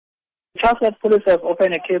Shallcross police have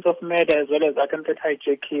opened a case of murder as well as attempted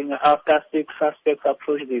hijacking after 6 suspects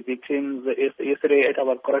approached the victims yesterday at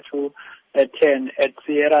about 10 at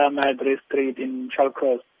Sierra Madre Street in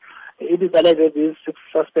Shallcross. It is alleged that these 6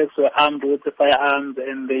 suspects were armed with firearms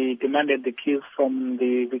and they demanded the keys from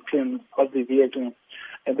the victims of the vehicle.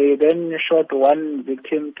 They then shot one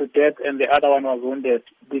victim to death and the other one was wounded.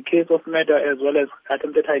 The case of murder as well as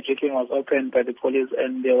attempted hijacking was opened by the police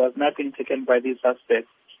and there was nothing taken by these suspects.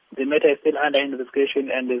 The matter is still under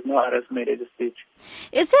investigation and there is no arrest made at this stage.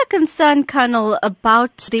 Is there a concern, Colonel,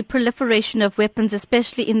 about the proliferation of weapons,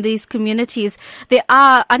 especially in these communities? There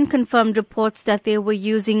are unconfirmed reports that they were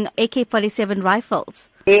using AK-47 rifles.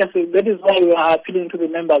 Yes, that is why we are appealing to the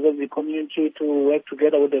members of the community to work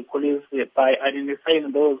together with the police by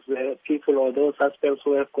identifying those people or those suspects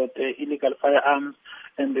who have got illegal firearms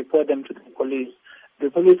and report them to the police. The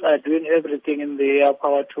police are doing everything in their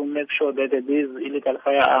power to make sure that these illegal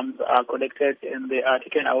firearms are collected and they are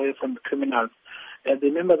taken away from the criminals. The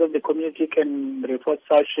members of the community can report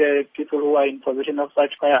such people who are in possession of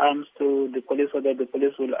such firearms to the police so that the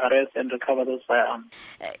police will arrest and recover those firearms.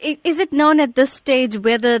 Is it known at this stage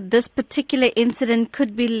whether this particular incident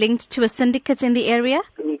could be linked to a syndicate in the area?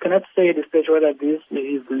 We cannot say at this stage whether this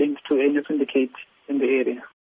is linked to any syndicate in the area.